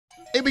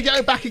Here we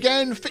go, back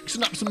again,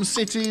 fixing up some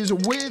cities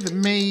with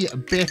me,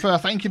 Biffa.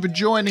 Thank you for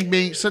joining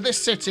me. So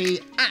this city,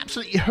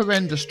 absolutely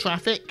horrendous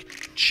traffic.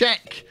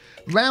 Check.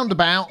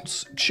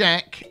 Roundabouts,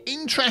 check.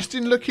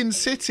 Interesting looking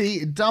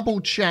city,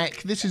 double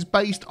check. This is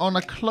based on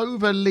a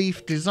Clover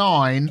Leaf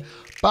design,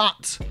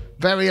 but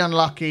very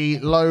unlucky,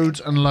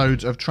 loads and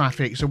loads of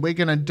traffic. So we're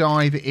going to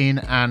dive in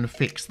and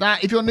fix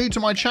that. If you're new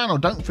to my channel,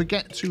 don't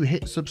forget to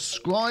hit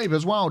subscribe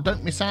as well.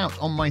 Don't miss out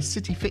on my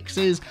city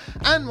fixes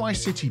and my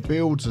city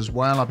builds as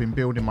well. I've been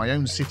building my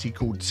own city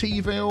called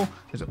T-ville.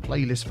 There's a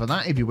playlist for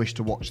that if you wish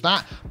to watch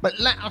that. But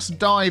let us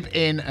dive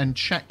in and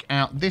check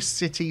out this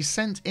city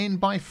sent in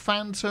by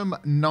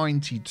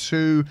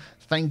Phantom92.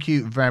 Thank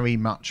you very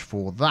much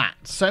for that.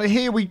 So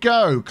here we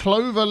go.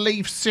 Clover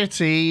Leaf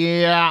City.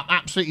 Yeah,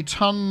 absolutely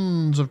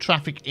tons of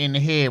traffic in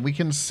here. We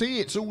can see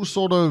it's all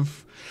sort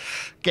of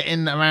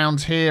getting around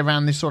here,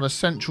 around this sort of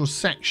central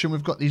section.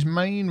 We've got these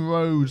main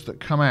roads that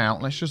come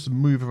out. Let's just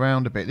move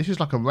around a bit. This is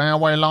like a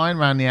railway line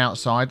around the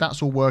outside.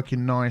 That's all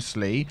working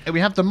nicely. And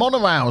we have the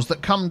monorails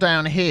that come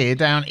down here,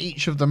 down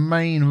each of the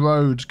main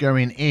roads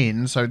going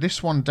in. So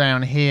this one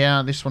down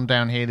here, this one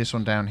down here, this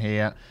one down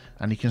here.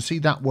 And you can see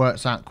that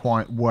works out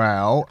quite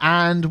well.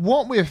 And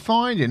what we're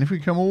finding, if we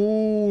come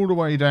all the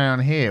way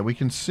down here, we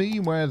can see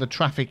where the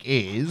traffic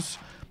is.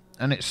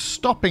 And it's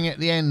stopping at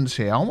the ends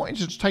here. I want you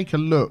to just take a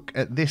look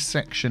at this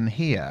section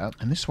here.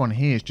 And this one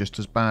here is just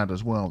as bad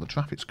as well. The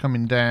traffic's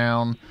coming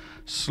down,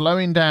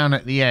 slowing down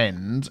at the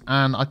end.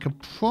 And I could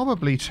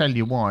probably tell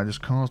you why. This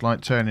car's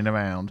like turning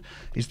around.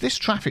 Is this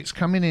traffic's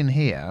coming in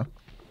here,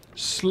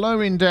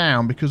 slowing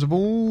down because of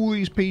all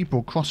these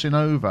people crossing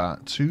over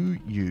to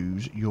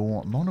use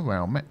your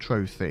monorail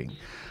metro thing.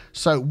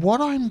 So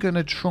what I'm going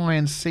to try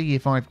and see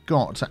if I've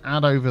got to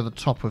add over the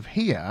top of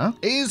here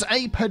is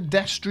a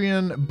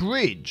pedestrian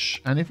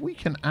bridge. And if we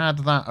can add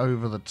that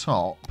over the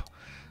top,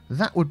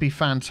 that would be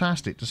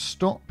fantastic to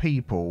stop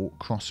people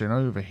crossing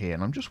over here.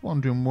 And I'm just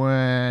wondering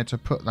where to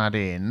put that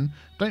in.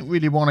 Don't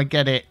really want to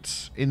get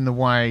it in the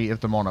way of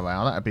the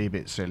monorail. That would be a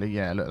bit silly.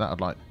 Yeah, look, that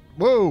would like...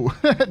 Whoa!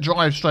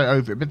 Drive straight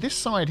over it. But this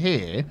side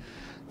here,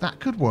 that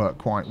could work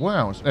quite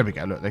well. So there we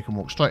go. Look, they can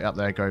walk straight up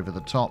there, go over the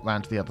top,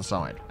 round to the other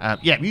side.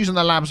 Yeah, using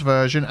the labs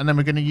version. And then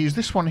we're going to use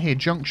this one here,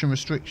 junction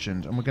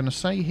restrictions. And we're going to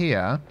say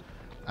here,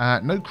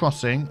 no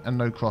crossing and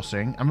no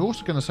crossing. And we're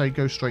also going to say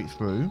go straight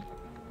through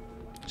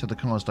so the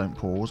cars don't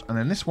pause. And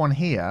then this one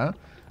here,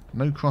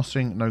 no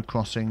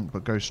crossing,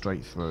 but go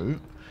straight through.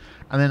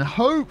 And then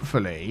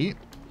hopefully...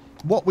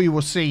 what we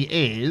will see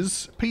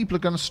is people are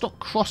going to stop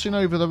crossing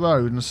over the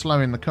road and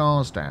slowing the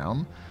cars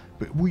down,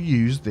 but we'll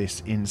use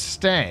this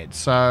instead.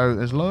 So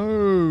there's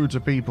loads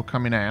of people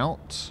coming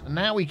out. And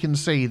now we can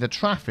see the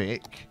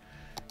traffic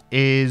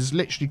is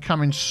literally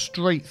coming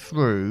straight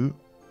through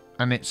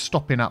and it's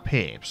stopping up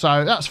here.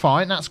 So that's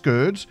fine. That's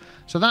good.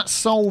 So that's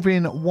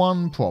solving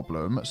one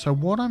problem. So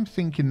what I'm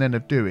thinking then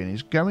of doing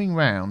is going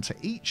round to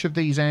each of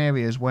these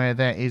areas where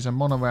there is a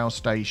monorail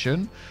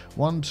station.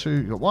 1,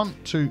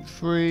 2,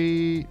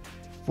 3,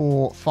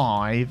 4,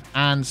 5,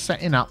 and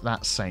setting up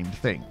that same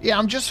thing. Yeah,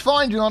 I'm just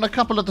finding on a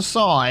couple of the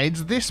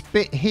sides, this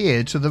bit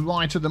here to the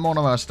right of the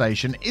monorail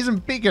station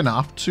isn't big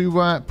enough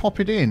to pop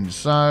it in.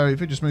 So if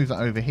we just move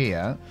that over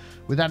here,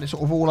 without it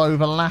sort of all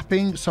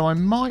overlapping, so I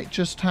might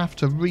just have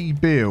to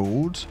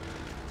rebuild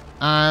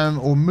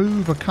or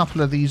move a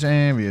couple of these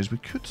areas. We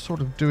could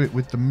sort of do it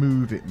with the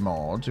Move It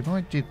mod. If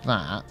I did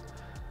that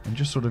and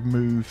just sort of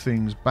move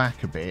things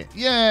back a bit,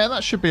 yeah,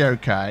 that should be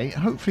okay.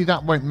 Hopefully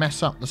that won't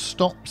mess up the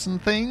stops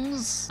and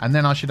things. And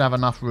then I should have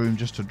enough room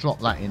just to drop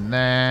that in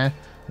there.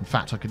 In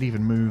fact, I could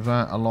even move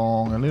that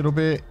along a little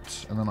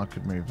bit, and then I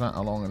could move that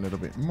along a little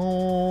bit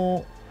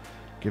more.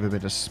 Give a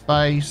bit of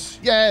space.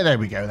 Yeah, there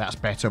we go. That's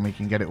better, and we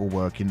can get it all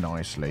working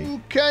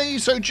nicely. Okay,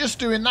 so just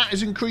doing that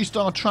has increased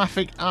our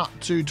traffic up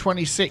to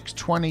 26,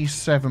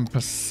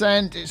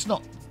 27%. It's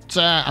not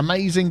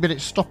amazing, but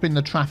it's stopping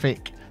the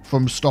traffic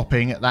from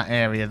stopping at that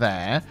area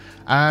there.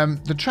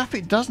 The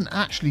traffic doesn't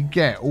actually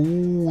get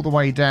all the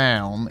way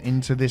down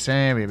into this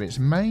area. It's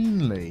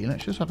mainly,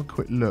 let's just have a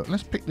quick look.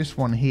 Let's pick this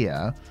one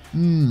here.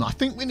 I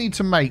think we need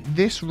to make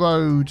this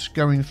road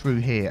going through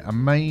here a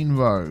main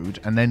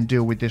road and then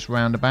deal with this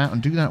roundabout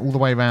and do that all the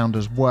way around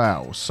as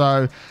well.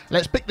 So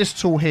let's pick this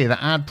tool here,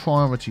 the add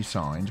priority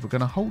signs. We're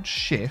going to hold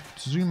shift,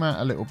 zoom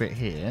out a little bit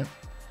here.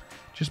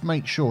 Just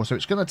make sure. So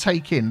it's going to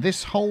take in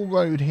this whole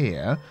road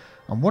here.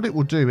 And what it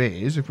will do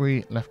is, if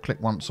we left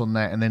click once on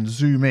there and then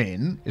zoom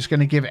in, it's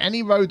going to give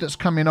any road that's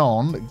coming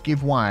on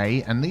give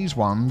way, and these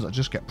ones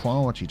just get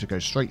priority to go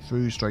straight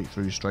through, straight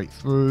through, straight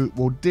through.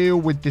 We'll deal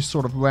with this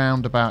sort of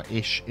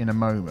roundabout-ish in a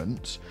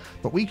moment,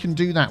 but we can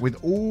do that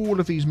with all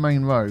of these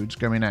main roads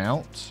going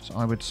out. So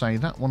I would say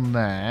that one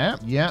there,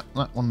 yeah,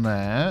 that one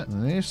there,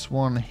 this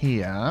one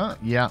here,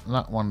 yeah,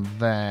 that one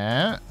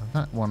there,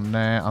 that one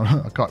there.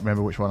 I can't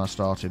remember which one I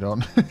started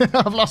on.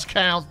 I've lost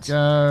count.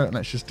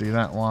 Let's just do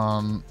that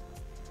one.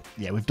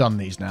 Yeah, we've done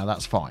these now.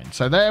 That's fine.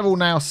 So they're all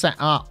now set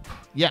up.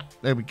 Yeah,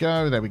 there we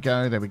go. There we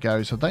go. There we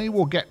go. So they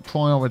will get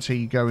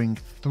priority going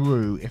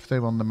through if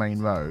they're on the main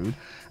road.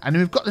 And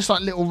we've got this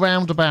like little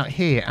roundabout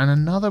here and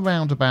another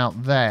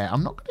roundabout there.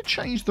 I'm not going to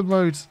change the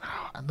roads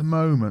at the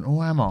moment,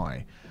 or am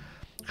I?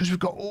 Because we've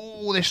got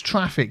all this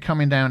traffic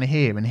coming down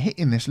here and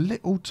hitting this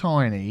little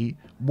tiny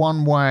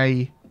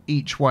one-way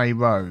each way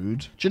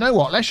road. Do you know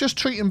what? Let's just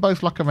treat them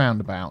both like a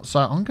roundabout. So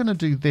I'm going to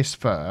do this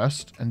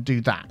first and do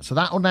that. So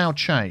that will now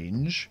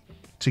change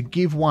to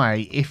give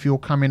way if you're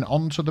coming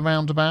onto the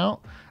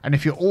roundabout. And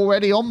if you're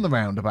already on the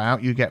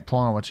roundabout, you get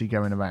priority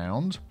going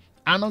around.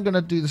 And I'm going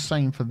to do the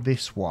same for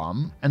this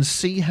one and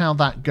see how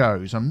that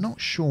goes. I'm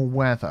not sure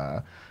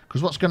whether...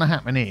 Because what's going to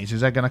happen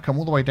is they're going to come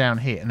all the way down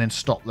here and then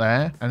stop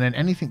there. And then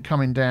anything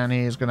coming down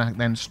here is going to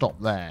then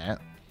stop there.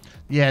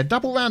 Yeah,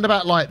 double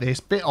roundabout like this,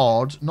 bit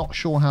odd. Not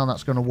sure how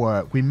that's going to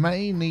work. We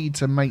may need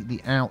to make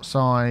the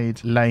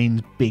outside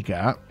lanes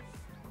bigger.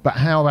 But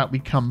how about we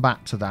come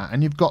back to that?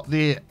 And you've got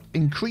the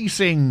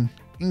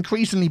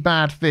increasingly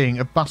bad thing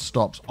of bus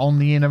stops on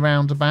the inner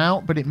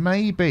roundabout. But it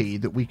may be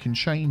that we can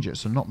change it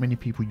so not many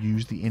people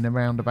use the inner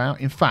roundabout.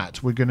 In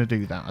fact, we're going to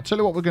do that. I'll tell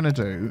you what we're going to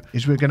do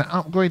is we're going to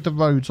upgrade the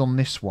roads on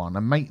this one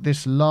and make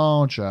this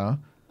larger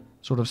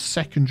sort of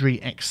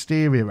secondary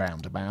exterior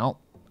roundabout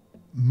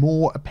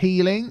more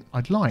appealing.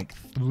 I'd like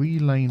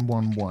 3-lane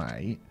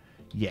one-way.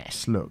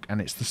 Yes, look, and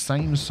it's the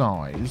same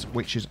size,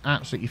 which is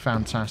absolutely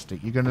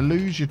fantastic. You're going to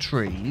lose your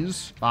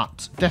trees,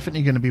 but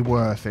definitely going to be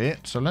worth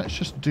it. So let's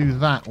just do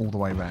that all the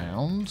way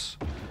round.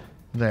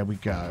 There we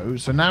go.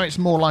 So now it's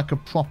more like a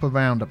proper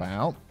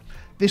roundabout.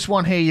 This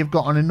one here, you've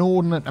got an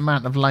inordinate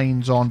amount of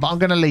lanes on, but I'm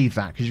going to leave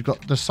that because you've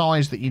got the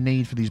size that you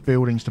need for these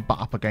buildings to butt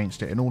up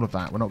against it and all of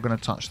that. We're not going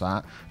to touch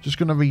that. Just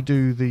going to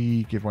redo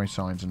the giveaway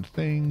signs and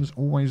things.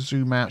 Always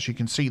zoom out so you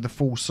can see the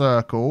full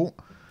circle,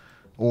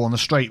 or on the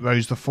straight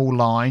roads, the full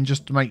line,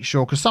 just to make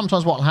sure. Because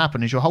sometimes what will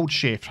happen is you'll hold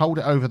shift, hold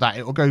it over that,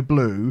 it will go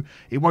blue.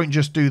 It won't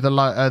just do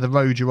the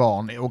road you're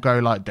on. It will go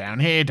like down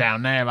here,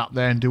 down there, up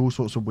there, and do all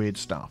sorts of weird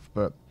stuff.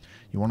 But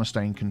you want to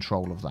stay in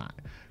control of that.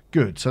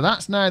 Good, so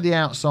that's now the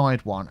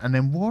outside one. And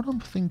then what I'm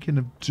thinking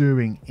of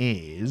doing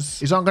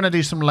is I'm going to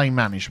do some lane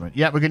management.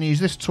 Yeah, we're going to use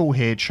this tool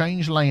here,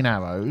 change lane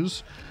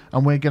arrows.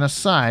 And we're going to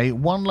say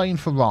 1 lane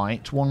for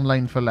right, 1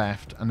 lane for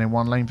left, and then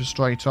 1 lane for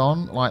straight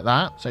on, like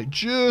that. So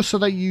just so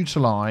they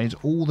utilise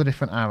all the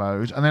different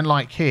arrows. And then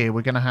like here,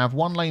 we're going to have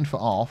 1 lane for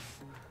off,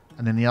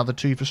 and then the other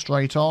 2 for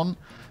straight on.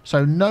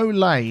 So no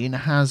lane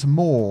has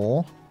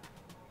more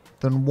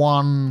than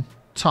 1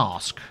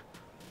 task.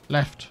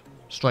 Left,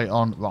 straight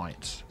on,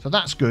 right. So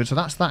that's good. So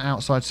that's that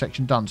outside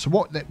section done. So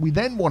what we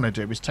then want to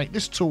do is take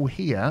this tool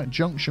here,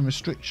 junction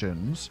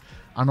restrictions,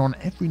 and on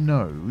every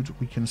node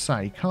we can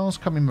say cars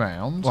coming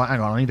round. Right, hang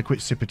on, I need a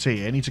quick sip of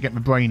tea. I need to get my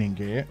brain in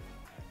gear.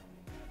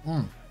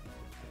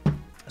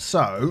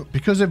 So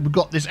because we've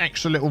got this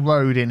extra little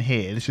road in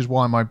here, this is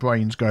why my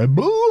brain's going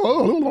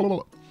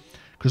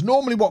because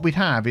normally what we'd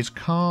have is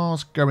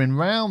cars going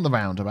round the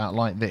roundabout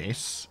like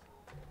this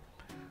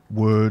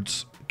would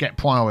get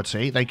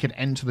priority. They could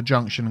enter the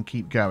junction and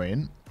keep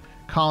going.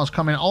 Cars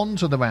coming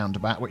onto the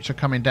roundabout, which are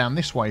coming down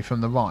this way from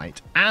the right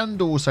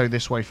and also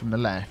this way from the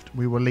left,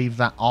 we will leave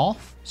that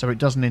off so it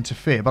doesn't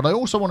interfere. But I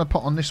also want to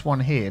put on this one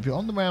here, if you're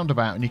on the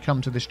roundabout and you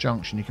come to this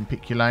junction, you can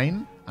pick your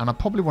lane, and I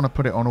probably want to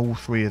put it on all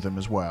 3 of them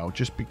as well,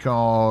 just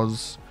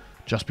because.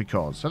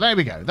 So there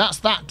we go. That's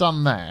that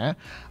done there.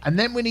 And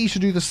then we need to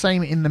do the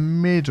same in the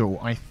middle,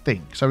 I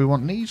think. So we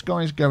want these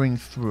guys going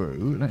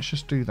through. Let's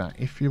just do that.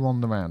 If you're on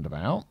the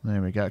roundabout.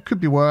 There we go. It could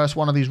be worse.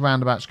 One of these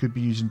roundabouts could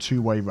be using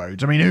 2-way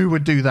roads. I mean, who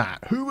would do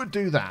that? Who would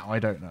do that? I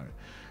don't know.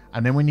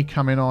 And then when you're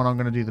coming on, I'm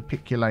going to do the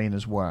pick your lane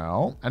as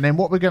well. And then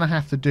what we're going to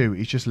have to do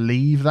is just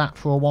leave that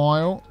for a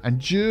while and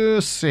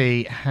just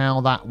see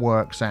how that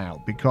works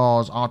out,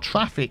 because our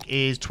traffic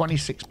is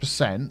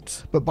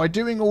 26%. But by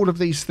doing all of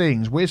these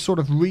things, we're sort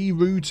of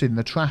rerouting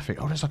the traffic.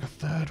 Oh, there's like a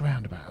 3rd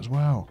roundabout as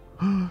well.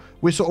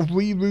 We're sort of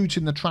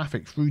rerouting the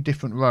traffic through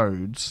different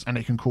roads, and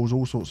it can cause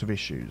all sorts of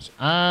issues.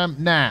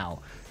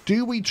 Now,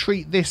 do we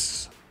treat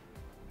this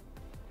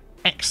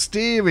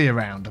exterior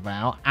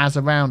roundabout as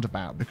a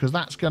roundabout, because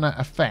that's going to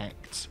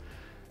affect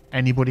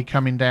anybody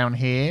coming down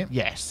here?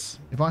 Yes.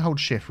 If I hold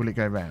shift, will it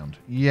go round?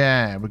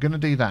 Yeah, we're going to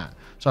do that.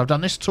 So I've done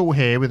this tool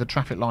here with the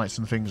traffic lights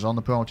and things on,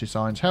 the priority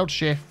signs, held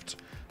shift,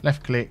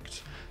 left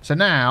clicked. So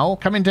now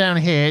coming down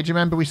here, do you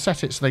remember we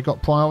set it so they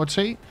got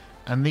priority,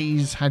 and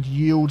these had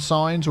yield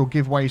signs or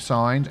give way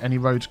signs, any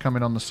roads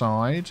coming on the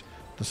side,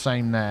 the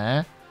same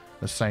there,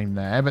 the same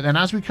there. But then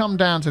as we come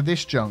down to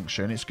this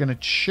junction, it's going to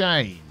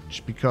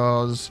change,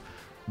 because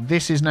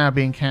this is now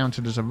being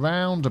counted as a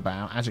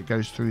roundabout as it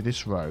goes through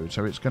this road.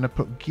 So it's going to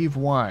put give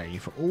way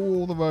for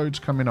all the roads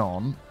coming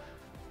on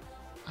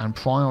and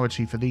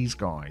priority for these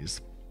guys.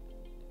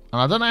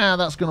 And I don't know how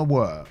that's going to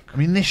work. I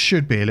mean, this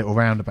should be a little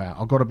roundabout.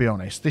 I've got to be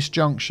honest. This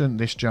junction,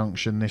 this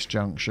junction, this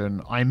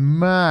junction. I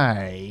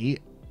may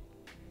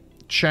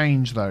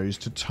change those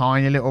to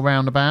tiny little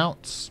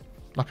roundabouts.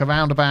 Like a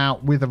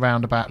roundabout with a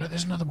roundabout. Look,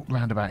 there's another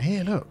roundabout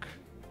here, look.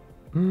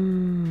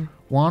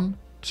 1,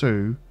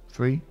 2,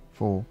 3,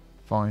 4,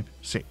 5,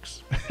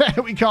 6.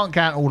 We can't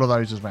count all of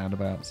those as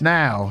roundabouts.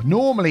 Now,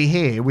 normally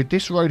here, with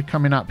this road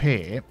coming up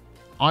here,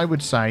 I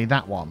would say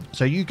that one.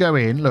 So you go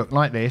in, look,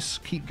 like this,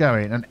 keep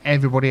going, and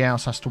everybody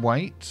else has to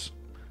wait.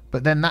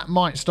 But then that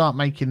might start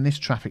making this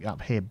traffic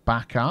up here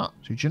back up.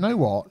 So do you know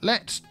what?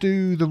 Let's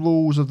do the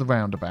rules of the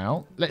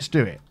roundabout. Let's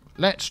do it.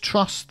 Let's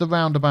trust the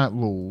roundabout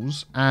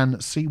rules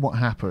and see what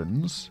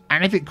happens.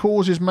 And if it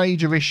causes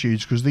major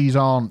issues, because these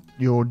aren't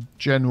your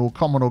general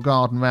common or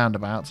garden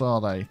roundabouts, are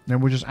they?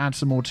 Then we'll just add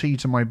some more tea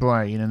to my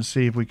brain and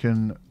see if we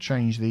can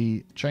change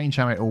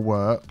how it all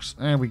works.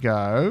 There we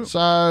go.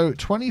 So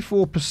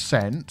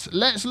 24%.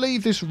 Let's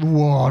leave this.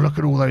 Whoa, look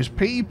at all those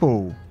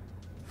people.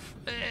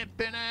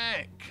 Flippin'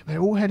 heck. They're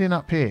all heading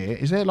up here.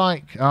 Is there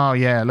like, oh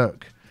yeah,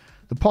 look.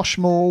 The posh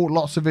mall,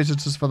 lots of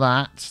visitors for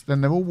that. Then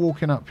they're all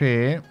walking up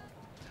here.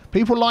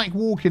 People like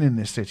walking in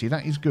this city.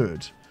 That is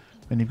good.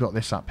 Then you've got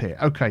this up here.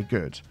 Okay,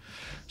 good.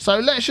 So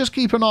let's just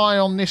keep an eye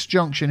on this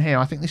junction here.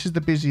 I think this is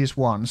the busiest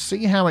one.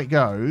 See how it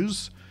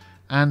goes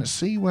and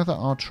see whether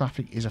our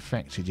traffic is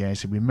affected. Yeah,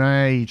 so we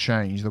may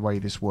change the way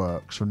this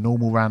works from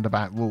normal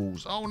roundabout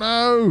rules. Oh,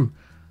 no.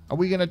 Are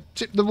we going to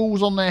tip the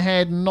rules on their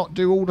head and not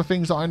do all the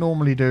things that I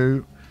normally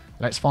do?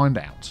 Let's find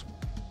out.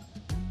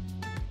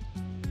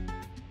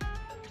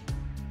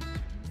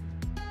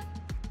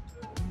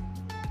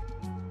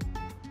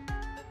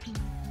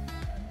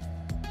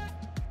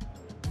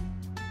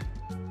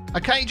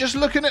 Okay, just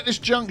looking at this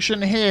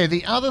junction here,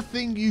 the other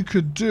thing you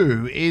could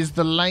do is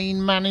the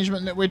lane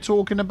management that we're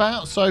talking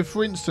about. So,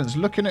 for instance,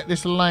 looking at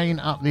this lane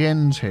up the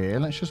ends here,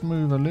 let's just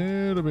move a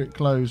little bit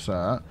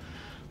closer.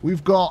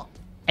 We've got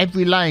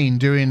every lane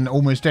doing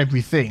almost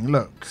everything.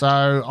 Look,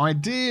 so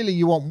ideally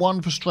you want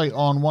one for straight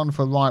on, one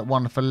for right,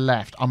 one for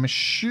left. I'm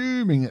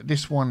assuming that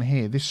this one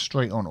here, this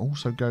straight on,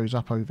 also goes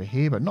up over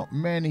here, but not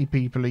many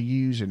people are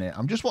using it.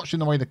 I'm just watching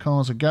the way the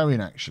cars are going,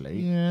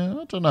 actually. Yeah,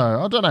 I don't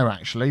know,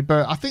 actually,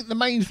 but I think the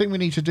main thing we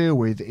need to deal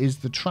with is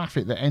the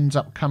traffic that ends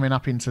up coming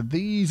up into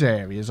these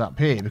areas up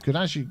here, because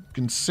as you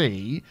can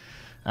see,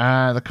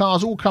 the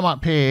cars all come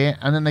up here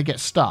and then they get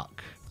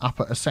stuck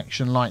up at a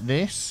section like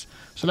this.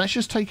 So let's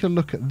just take a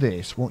look at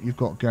this, what you've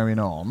got going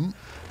on.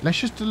 Let's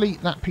just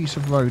delete that piece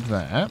of road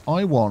there.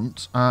 I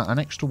want an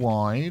extra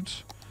wide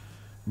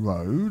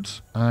road.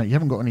 You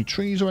haven't got any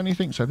trees or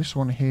anything, so this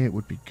one here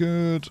would be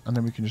good. And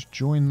then we can just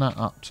join that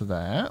up to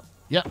there.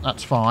 Yep,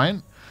 that's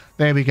fine.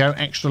 There we go,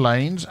 extra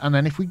lanes. And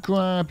then if we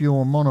grab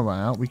your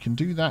monorail, we can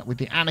do that with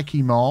the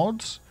Anarchy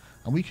mods.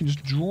 And we can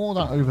just draw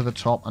that over the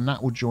top and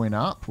that will join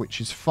up, which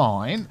is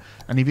fine.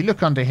 And if you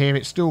look under here,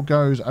 it still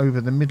goes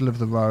over the middle of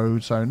the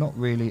road. So not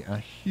really a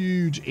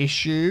huge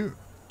issue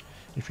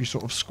if you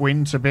sort of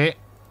squint a bit.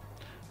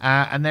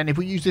 And then if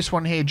we use this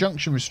one here,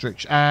 junction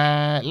restriction,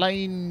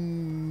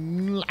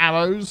 lane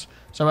arrows.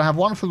 So I have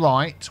one for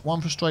right,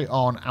 one for straight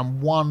on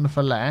and one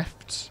for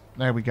left.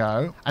 There we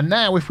go. And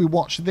now if we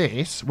watch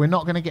this, we're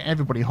not going to get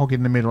everybody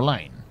hogging the middle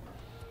lane.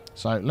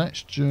 So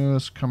let's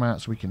just come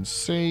out so we can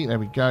see. There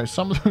we go.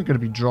 Some of them are going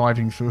to be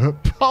driving through a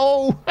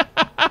pole.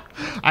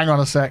 Hang on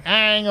a sec.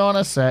 Hang on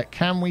a sec.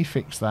 Can we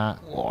fix that?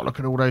 Oh, look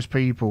at all those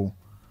people.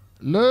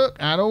 Look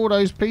at all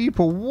those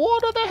people.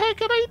 What the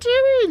heck are they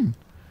doing?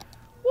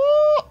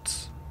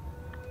 What?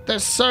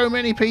 There's so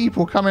many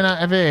people coming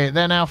out of here.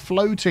 They're now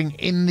floating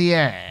in the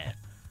air.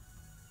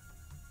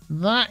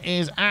 That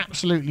is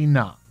absolutely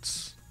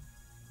nuts.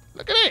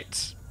 Look at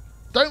it.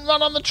 Don't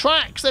run on the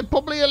tracks. They're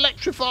probably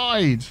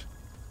electrified.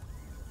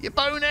 You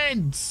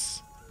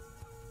boneheads.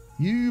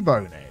 You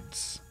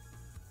boneheads.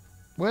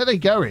 Where are they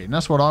going?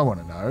 That's what I want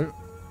to know.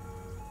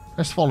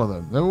 Let's follow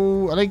them. They're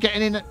all, are they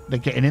getting in? They're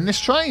getting in this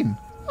train.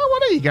 Oh, well,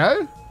 there you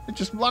go. They're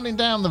just running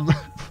down the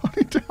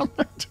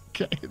to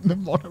get in the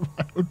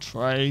monorail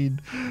train.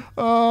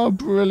 Oh,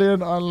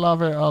 brilliant. I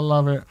love it. I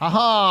love it.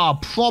 Aha!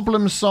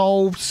 Problem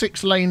solved.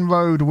 6-lane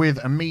road with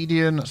a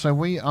median. So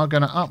we are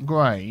going to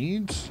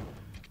upgrade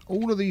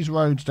all of these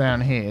roads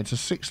down here to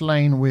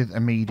 6-lane with a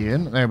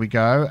median. There we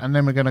go. And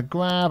then we're going to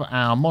grab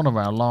our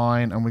monorail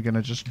line and we're going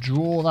to just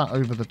draw that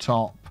over the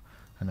top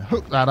and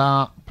hook that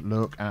up.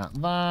 Look at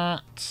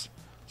that.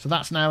 So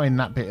that's now in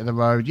that bit of the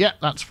road. Yep,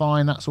 that's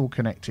fine. That's all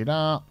connected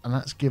up. And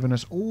that's given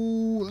us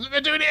all...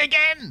 They're doing it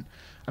again!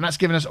 And that's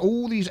given us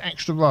all these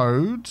extra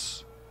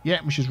roads.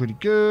 Yep, which is really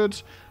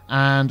good.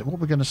 And what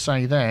we're going to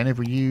say then, if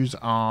we use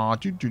our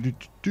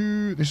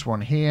this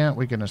one here,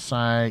 we're going to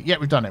say, yeah,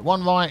 we've done it.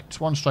 One right,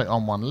 one straight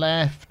on, one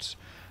left.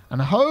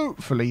 And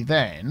hopefully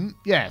then,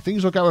 yeah,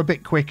 things will go a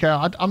bit quicker.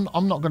 I'm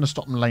not going to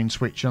stop them lane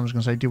switching. I'm just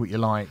going to say, do what you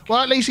like. Well,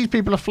 at least these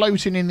people are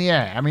floating in the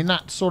air. I mean,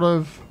 that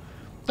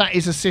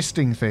is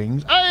assisting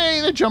things.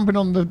 Hey, they're jumping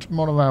on the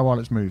monorail while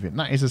it's moving.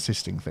 That is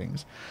assisting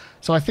things.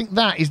 So I think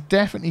that is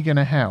definitely going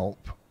to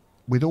help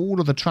with all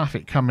of the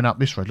traffic coming up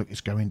this road. Look,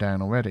 it's going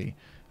down already.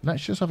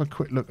 Let's just have a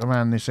quick look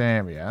around this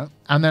area.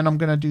 And then I'm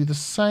going to do the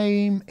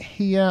same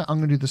here. I'm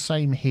going to do the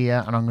same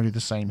here. And I'm going to do the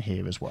same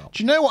here as well.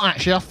 Do you know what,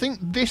 actually? I think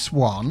this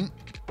one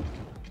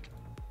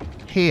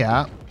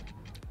here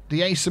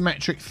the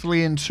asymmetric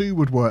 3 and 2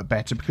 would work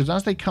better, because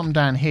as they come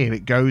down here,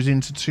 it goes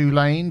into 2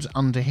 lanes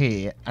under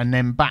here and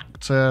then back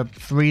to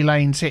 3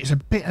 lanes here. It's a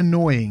bit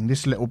annoying,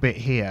 this little bit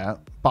here,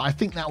 but I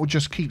think that will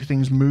just keep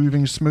things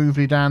moving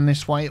smoothly down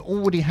this way. It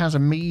already has a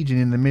median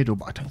in the middle,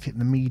 but I don't think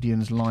the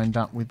median's lined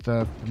up with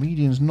the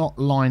median's not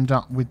lined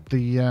up with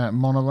the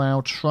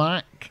monorail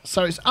track.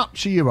 So it's up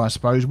to you, I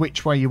suppose,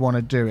 which way you want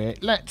to do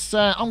it. Let's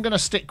I'm going to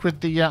stick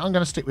with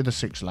the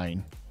 6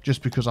 lane.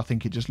 Just because I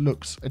think it just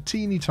looks a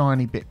teeny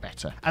tiny bit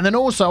better. And then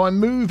also I'm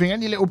moving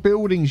any little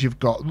buildings you've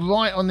got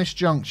right on this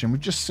junction.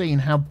 We've just seen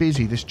how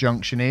busy this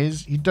junction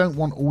is. You don't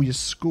want all your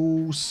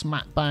schools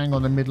smack bang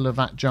on the middle of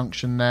that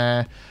junction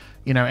there.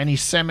 You know, any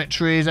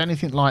cemeteries,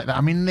 anything like that.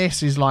 I mean,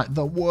 this is like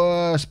the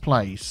worst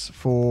place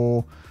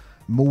for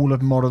Mall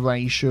of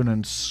Moderation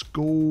and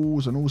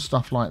schools and all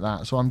stuff like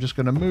that. So I'm just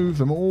going to move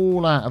them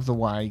all out of the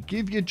way.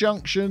 Give your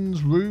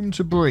junctions room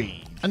to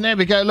breathe. And there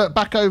we go. Look,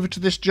 back over to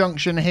this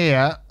junction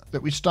here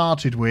that we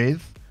started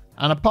with,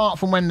 and apart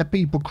from when the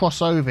people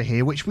cross over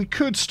here, which we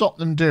could stop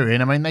them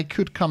doing, I mean, they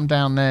could come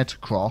down there to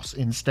cross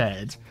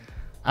instead.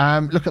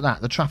 Look at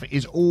that, the traffic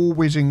is all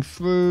whizzing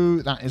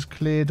through. That is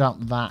cleared up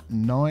that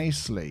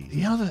nicely.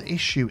 The other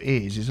issue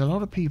is a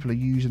lot of people are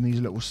using these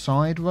little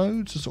side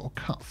roads to sort of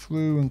cut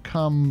through and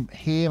come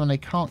here, and they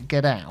can't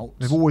get out.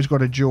 They've always got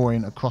to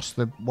join across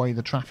the way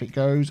the traffic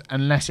goes,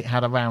 unless it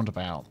had a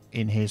roundabout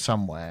in here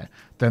somewhere.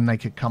 Then they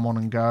could come on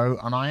and go.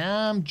 And I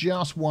am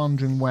just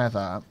wondering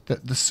whether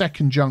that the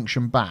second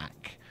junction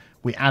back,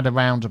 we add a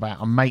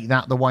roundabout and make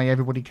that the way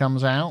everybody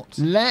comes out.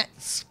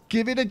 Let's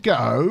give it a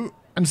go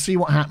and see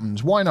what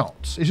happens. Why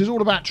not? This is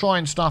all about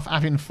trying stuff,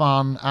 having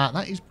fun.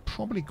 That is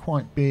probably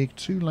quite big.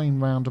 2-lane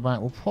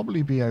roundabout will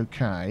probably be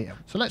okay.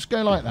 So let's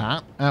go like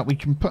that. We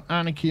can put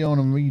Anarchy on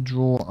and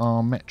redraw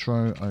our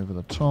metro over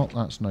the top.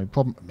 That's no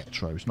problem.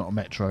 Metro, it's not a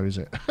metro, is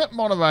it?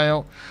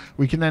 Monorail.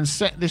 We can then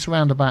set this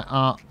roundabout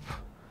up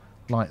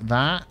like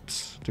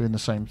that, doing the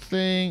same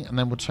thing, and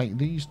then we'll take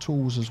these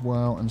tools as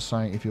well and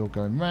say, if you're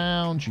going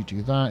round, you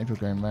do that. If you're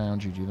going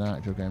round, you do that.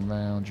 If you're going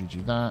round, you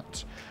do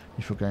that.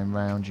 If you're going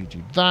round, you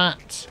do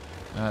that.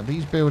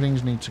 These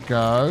buildings need to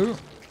go.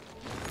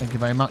 Thank you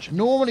very much.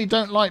 Normally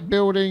don't like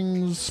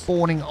buildings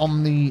spawning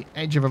on the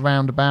edge of a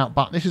roundabout,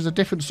 but this is a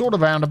different sort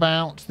of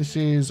roundabout. This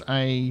is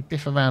a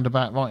Biffa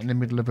roundabout right in the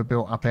middle of a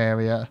built-up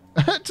area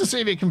to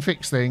see if it can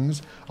fix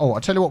things. Oh,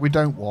 I'll tell you what we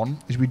don't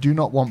want is we do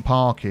not want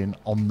parking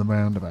on the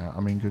roundabout. I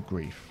mean, good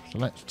grief. So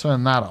let's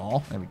turn that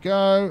off. There we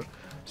go.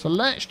 So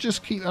let's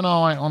just keep an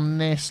eye on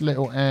this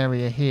little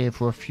area here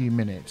for a few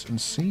minutes and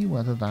see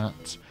whether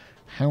that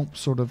help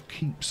sort of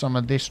keep some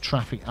of this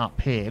traffic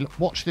up here. Look,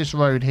 watch this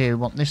road here.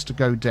 We want this to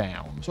go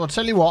down. So I'll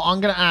tell you what,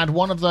 I'm going to add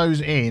one of those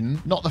in,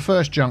 not the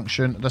first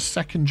junction, the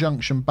second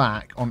junction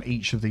back on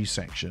each of these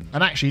sections.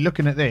 And actually,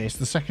 looking at this,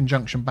 the second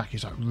junction back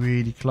is like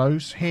really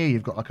close. Here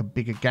you've got like a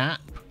bigger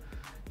gap.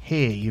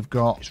 Here you've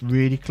got, it's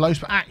really close,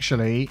 but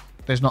actually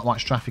there's not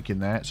much traffic in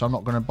there, so I'm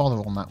not going to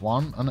bother on that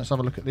one. And let's have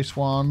a look at this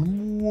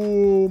one.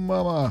 Whoa,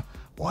 mama.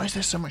 Why is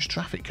there so much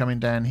traffic coming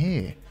down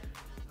here?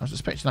 I was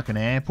expecting like an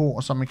airport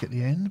or something at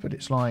the end, but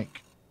it's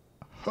like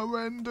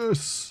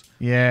horrendous.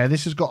 Yeah,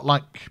 this has got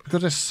like,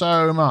 because there's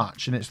so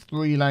much and it's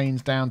 3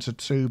 lanes down to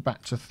 2,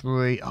 back to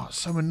 3. Oh, it's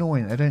so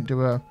annoying. They don't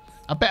do a...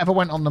 I bet if I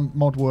went on the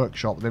mod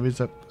workshop, there is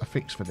a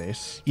fix for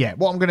this. Yeah,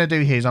 what I'm going to do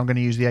here is I'm going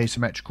to use the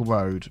asymmetrical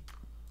road.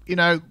 You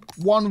know,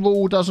 one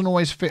rule doesn't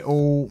always fit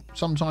all.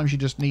 Sometimes you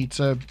just need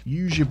to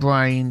use your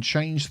brain,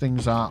 change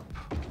things up.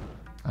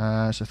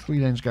 So 3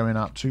 lanes going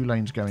up, 2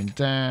 lanes going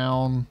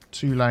down,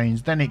 2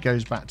 lanes, then it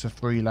goes back to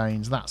 3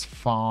 lanes. That's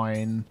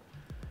fine.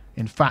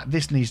 In fact,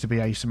 this needs to be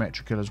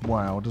asymmetrical as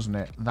well, doesn't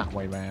it? That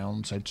way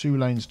round. So 2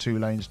 lanes, 2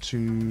 lanes,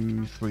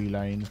 2, 3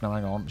 lanes. No,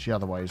 hang on. It's the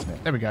other way, isn't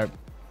it? There we go.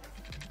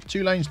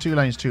 2 lanes, 2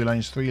 lanes, 2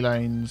 lanes, 3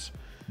 lanes.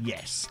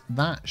 Yes,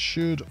 that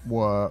should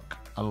work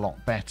a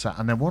lot better.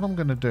 And then what I'm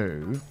going to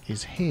do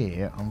is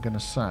here, I'm going to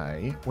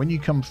say, when you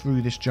come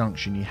through this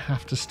junction, you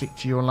have to stick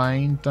to your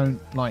lane. Don't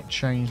like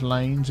change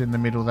lanes in the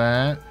middle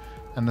there.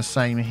 And the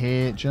same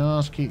here.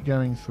 Just keep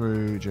going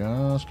through.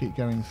 Just keep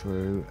going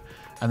through.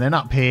 And then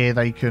up here,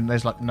 they can,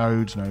 there's like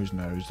nodes.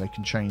 They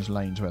can change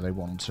lanes where they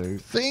want to.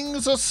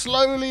 Things are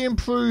slowly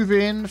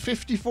improving.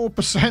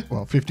 54%,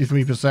 well,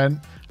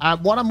 53%.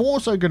 What I'm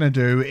also going to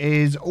do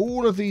is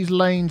all of these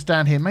lanes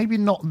down here, maybe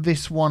not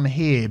this one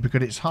here,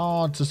 because it's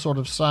hard to sort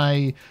of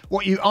say.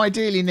 What you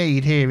ideally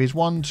need here is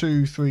 1,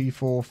 2, 3,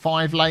 4,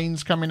 5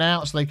 lanes coming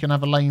out, so they can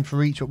have a lane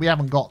for each, but we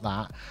haven't got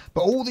that.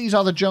 But all these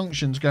other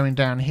junctions going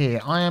down here,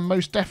 I am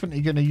most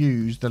definitely going to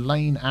use the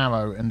lane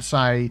arrow and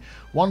say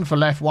 1 for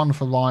left, 1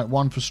 for right,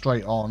 1 for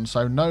straight on.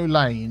 So no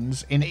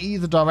lanes in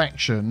either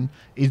direction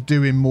is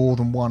doing more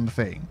than one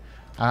thing.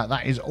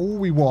 That is all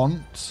we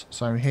want.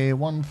 So here,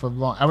 1 for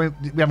right. I mean,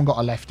 we haven't got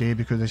a left here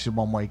because this is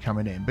one way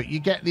coming in. But you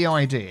get the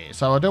idea.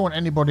 So I don't want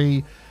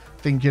anybody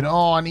thinking,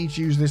 oh, I need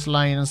to use this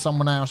lane and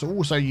someone else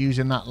also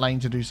using that lane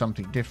to do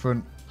something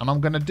different. And I'm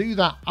going to do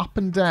that up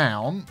and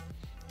down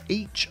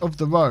each of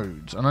the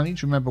roads. And I need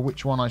to remember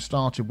which one I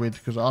started with,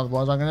 because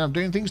otherwise I'm going to end up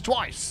doing things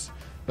twice.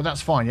 But that's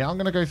fine. Yeah, I'm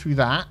going to go through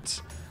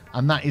that.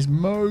 And that is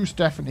most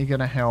definitely going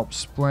to help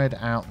spread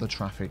out the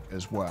traffic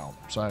as well.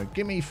 So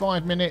give me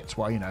 5 minutes.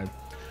 Well, you know,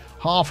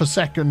 half a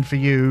second for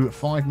you,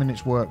 5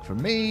 minutes work for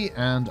me,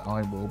 and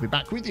I will be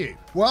back with you.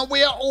 Well,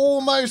 we are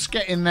almost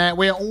getting there.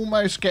 We are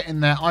almost getting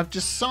there. I've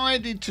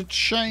decided to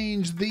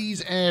change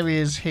these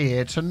areas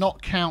here to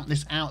not count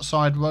this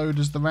outside road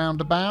as the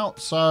roundabout.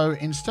 So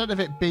instead of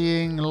it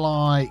being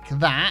like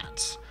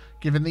that,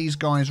 giving these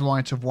guys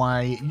right of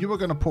way, you are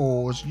going to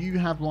pause, you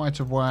have right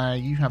of way,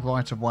 you have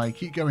right of way,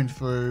 keep going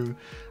through,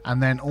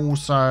 and then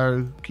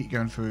also keep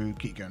going through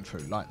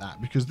like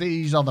that, because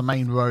these are the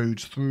main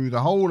roads through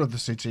the whole of the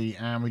city,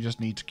 and we just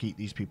need to keep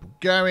these people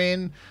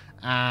going.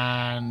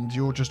 And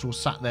you're just all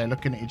sat there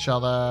looking at each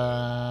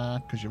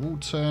other because you're all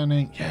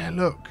turning. Yeah,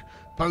 look,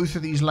 both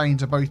of these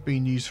lanes are both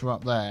being used for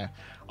up there.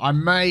 I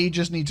may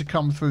just need to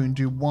come through and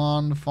do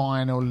one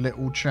final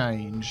little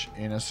change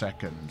in a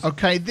second.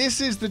 Okay, this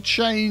is the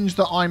change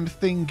that I'm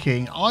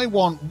thinking. I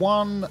want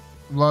one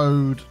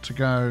road to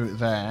go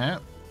there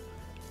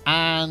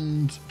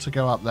and to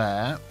go up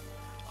there.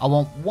 I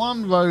want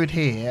one road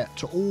here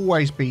to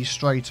always be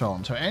straight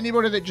on. So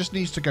anybody that just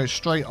needs to go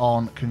straight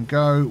on can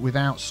go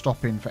without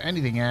stopping for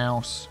anything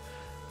else.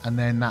 And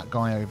then that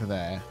guy over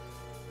there.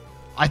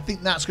 I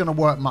think that's going to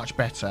work much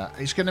better.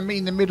 It's going to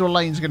mean the middle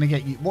lane's going to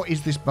get you... What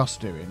is this bus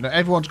doing? Look,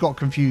 everyone's got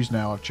confused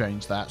now. I've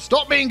changed that.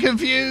 Stop being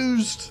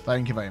confused!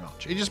 Thank you very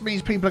much. It just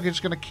means people are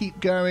just going to keep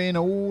going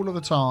all of the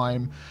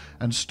time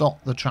and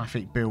stop the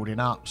traffic building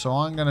up. So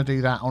I'm going to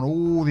do that on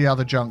all the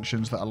other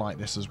junctions that are like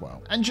this as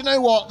well. And you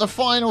know what? The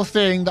final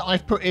thing that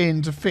I've put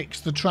in to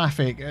fix the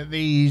traffic at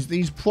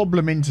these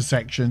problem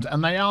intersections,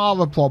 and they are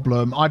a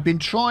problem. I've been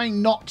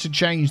trying not to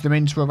change them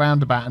into a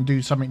roundabout and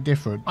do something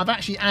different. I've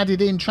actually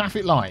added in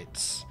traffic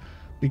lights,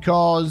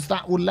 because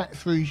that will let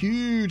through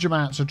huge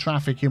amounts of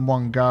traffic in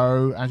one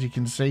go. As you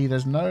can see,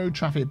 there's no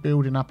traffic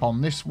building up on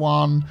this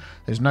one.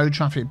 There's no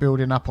traffic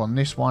building up on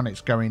this one.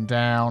 It's going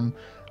down.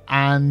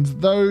 And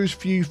those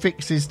few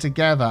fixes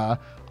together,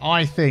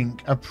 I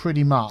think, are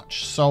pretty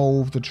much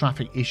solved the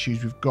traffic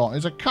issues we've got.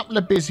 There's a couple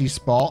of busy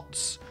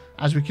spots.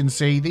 As we can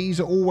see, these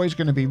are always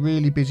going to be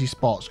really busy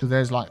spots because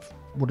there's like,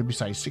 what did we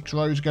say, 6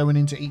 rows going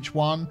into each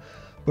one.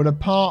 But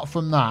apart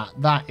from that,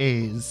 that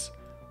is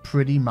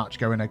pretty much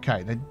going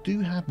okay. They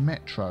do have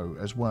metro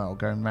as well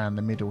going around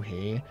the middle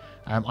here.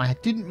 I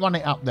didn't run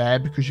it up there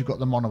because you've got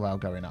the monorail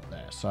going up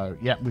there. So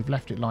yeah, we've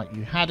left it like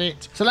you had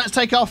it. So let's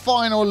take our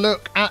final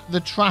look at the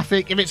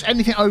traffic. If it's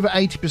anything over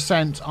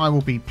 80%, I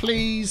will be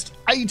pleased.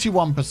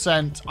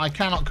 81%, I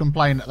cannot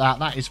complain at that.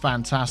 That is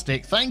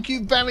fantastic. Thank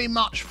you very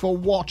much for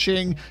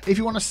watching. If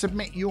you want to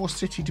submit your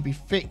city to be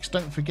fixed,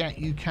 don't forget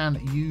you can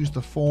use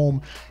the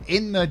form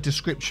in the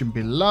description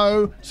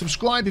below.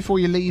 Subscribe before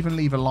you leave and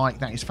leave a like.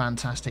 That is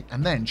fantastic.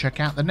 And then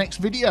check out the next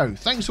video.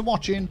 Thanks for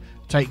watching.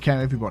 Take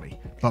care, everybody.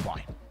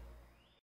 Bye-bye.